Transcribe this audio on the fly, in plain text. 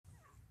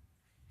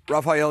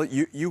Rafael,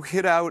 you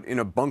hid out in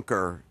a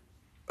bunker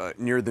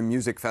near the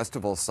music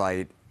festival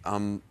site.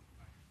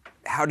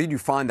 How did you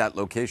find that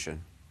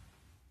location?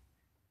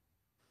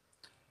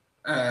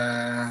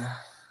 Uh,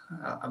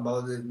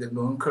 about the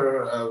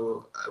bunker,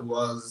 I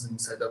was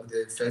inside of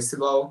the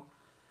festival,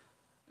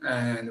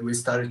 and we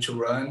started to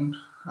run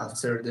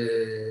after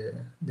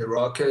the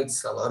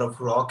rockets. A lot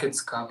of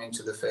rockets come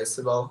into the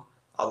festival.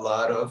 A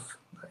lot of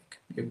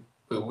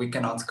we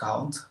cannot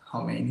count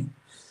how many.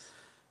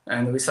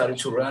 And we started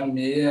to run,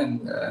 me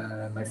and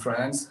my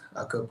friends,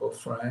 a couple of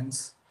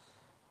friends,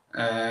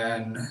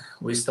 and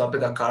we stopped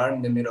a car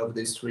in the middle of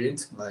the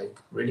street, like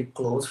really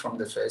close from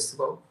the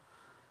festival,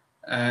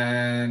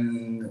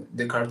 and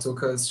the car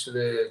took us to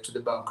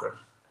the bunker.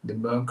 The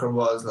bunker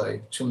was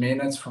like 2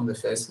 minutes from the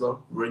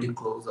festival, really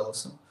close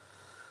also.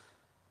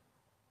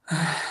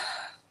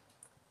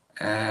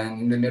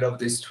 And in the middle of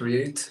the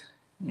street,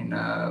 in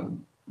a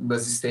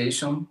bus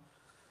station,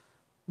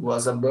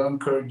 was a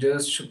bunker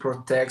just to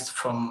protect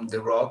from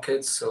the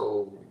rockets.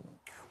 So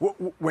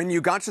when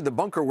you got to the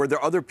bunker, were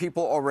there other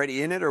people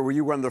already in it, or were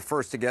you one of the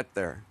first to get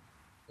there?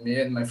 me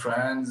and my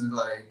friends,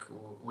 like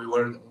we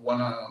were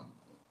one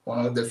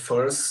of the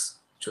first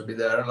to be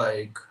there,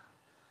 like,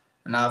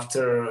 and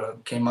after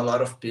came a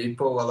lot of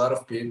people,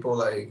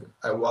 like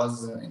I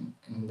was in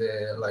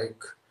the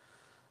like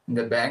in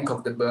the bank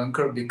of the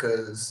bunker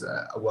because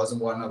I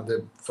wasn't one of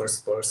the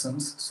first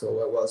persons, so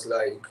I was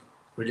like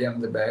really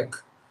on the back.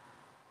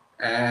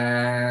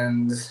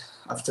 And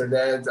after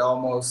that,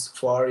 almost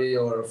 40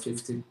 or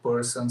 50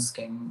 persons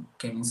came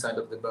inside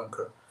of the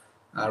bunker.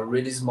 A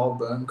really small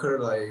bunker,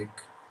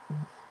 like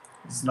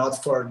it's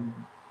not for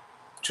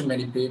too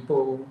many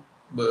people,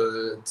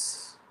 but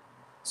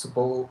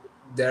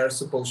they're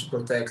supposed to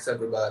protect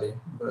everybody,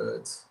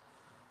 but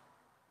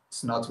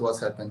it's not what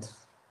happened.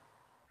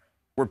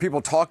 Were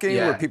people talking? Were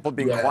Yeah, people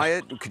being yeah,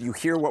 quiet? Could you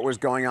hear what was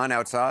going on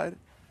outside?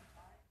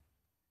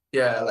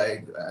 yeah.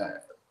 Like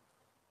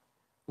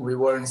we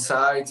were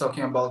inside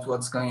talking about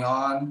what's going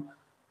on,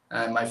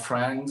 and my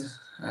friend,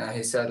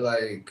 he said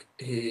like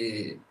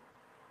he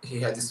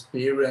had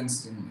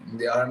experience in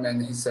the army,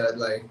 and he said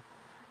like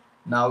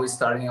now we're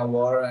starting a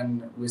war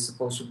and we're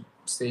supposed to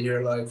stay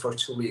here like for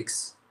 2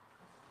 weeks.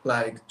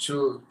 Like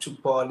two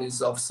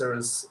police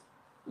officers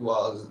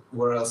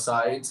were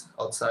outside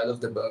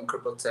of the bunker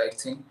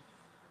protecting,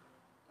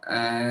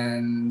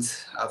 and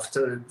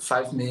after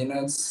 5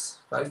 minutes,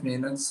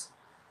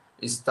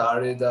 it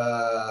started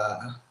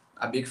a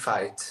big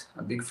fight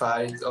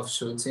of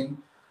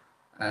shooting,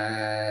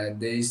 and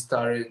they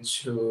started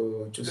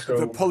to The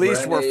throw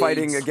police were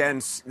fighting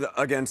grenades.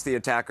 against the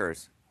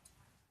attackers.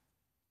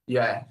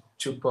 Yeah,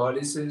 two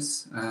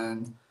policies,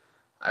 and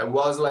I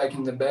was like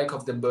in the back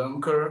of the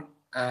bunker,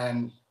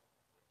 and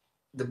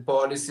the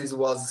policies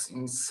was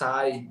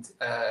inside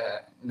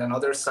in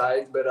another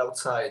side, but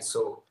outside.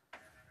 So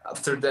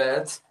after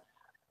that,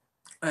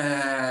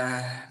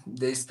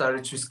 they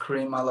started to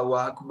scream Allahu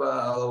Akbar,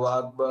 Allahu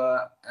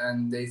Akbar,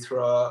 and they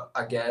throw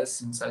a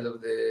gas inside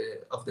of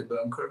the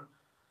bunker.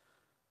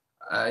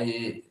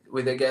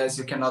 With the gas,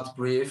 you cannot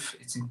breathe.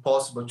 It's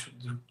impossible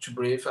to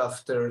breathe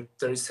after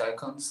 30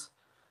 seconds.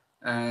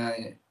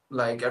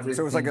 Like So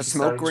it was like everything a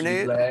smoke started to be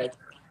grenade? black.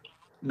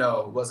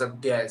 No, it was a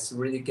gas,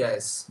 really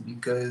gas,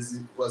 because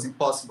it was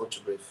impossible to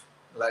breathe.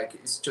 Like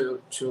it's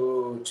to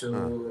kill,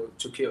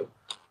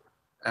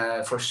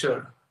 for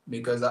sure.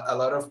 Because a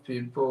lot of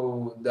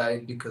people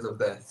died because of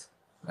that.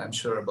 I'm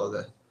sure about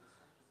that.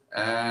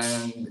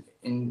 And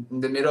in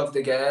the middle of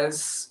the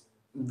gas,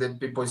 the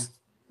people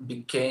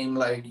became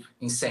like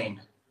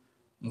insane.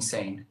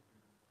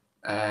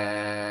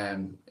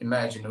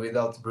 Imagine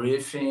without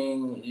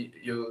breathing,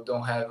 you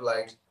don't have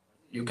like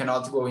you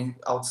cannot go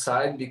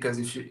outside because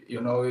if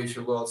you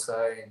go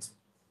outside,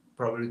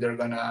 probably they're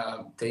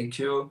gonna take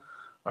you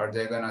or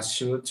they're gonna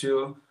shoot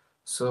you.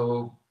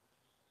 So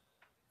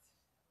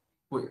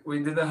we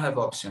didn't have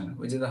option.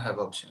 We didn't have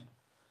option.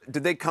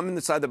 Did they come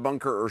inside the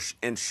bunker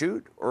and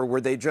shoot, or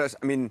were they just?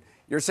 I mean,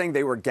 you're saying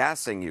they were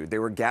gassing you. They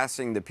were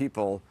gassing the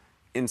people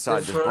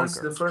inside this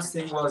bunker. The first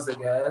thing was the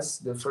gas.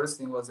 The first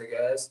thing was the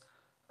gas.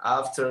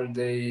 After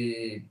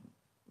they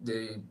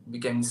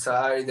became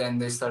inside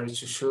and they started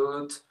to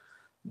shoot,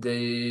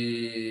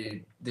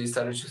 they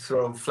started to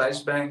throw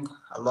flashbang,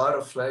 a lot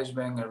of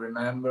flashbang. I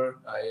remember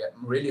I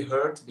am really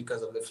hurt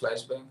because of the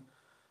flashbang.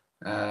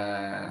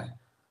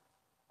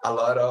 A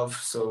lot of,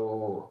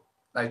 so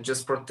I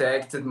just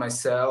protected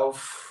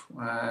myself,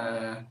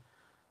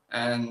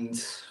 and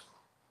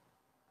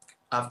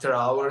after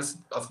hours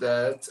of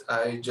that,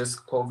 I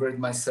just covered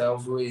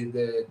myself with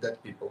dead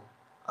people,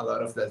 a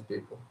lot of dead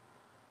people.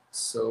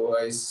 So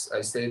I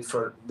stayed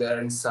for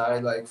there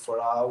inside like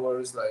for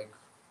hours, like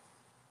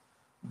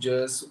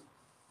just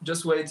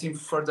waiting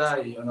for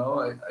die.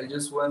 I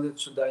just wanted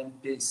to die in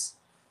peace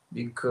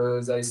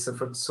because I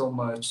suffered so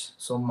much.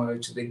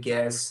 The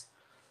gas.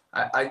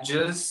 I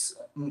just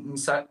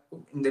inside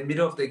in the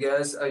middle of the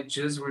gas. I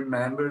just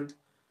remembered.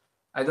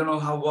 I don't know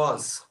how it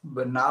was,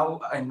 but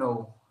now I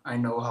know. I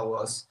know how it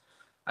was.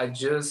 I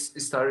just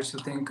started to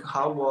think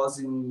how it was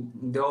in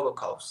the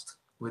Holocaust.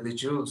 with the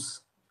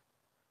Jews.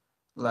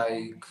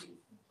 Like,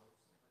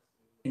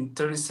 in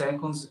 30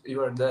 seconds,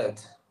 you are dead.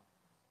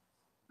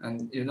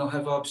 And you don't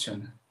have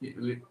option.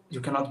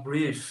 You cannot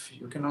breathe.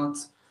 You cannot...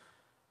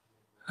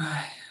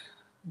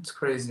 It's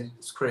crazy.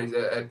 It's crazy.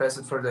 I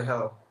passed for the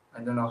hell.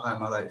 I don't know how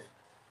I'm alive.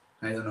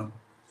 I don't know.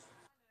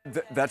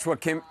 That's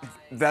what came.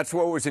 That's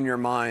what was in your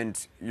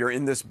mind. You're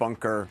in this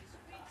bunker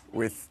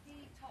with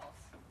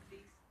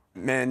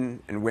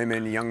men and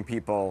women, young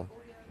people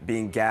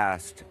being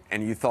gassed,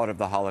 and you thought of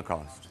the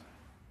Holocaust.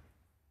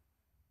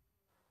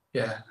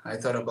 Yeah, I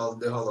thought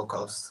about the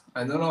Holocaust.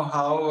 I don't know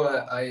how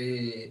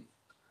I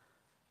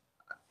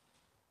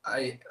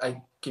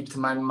kept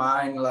my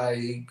mind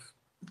like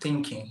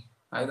thinking.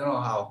 I don't know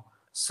how.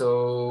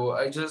 So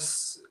I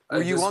just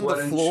Were you on the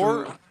wanted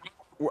floor? to...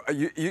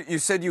 You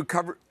said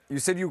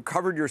you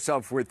covered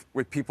yourself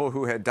with people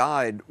who had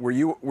died. Were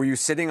you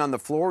sitting on the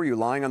floor? Were you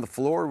lying on the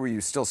floor? Were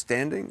you still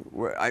standing?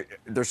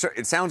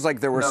 It sounds like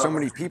there were so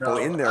many people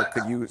in there.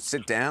 Could you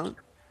sit down?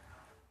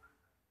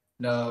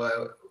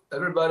 No,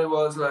 everybody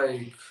was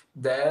like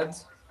dead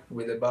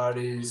with the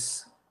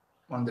bodies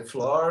on the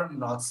floor,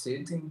 not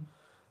sitting.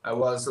 I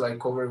was like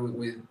covered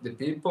with the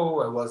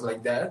people. I was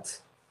like that,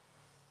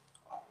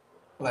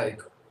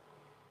 like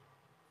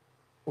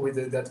with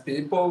the dead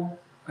people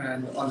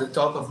and on the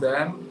top of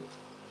them,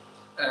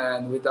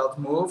 and without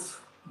move,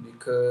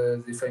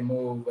 because if I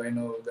move, I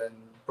know then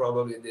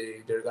probably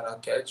they're gonna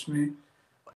catch me.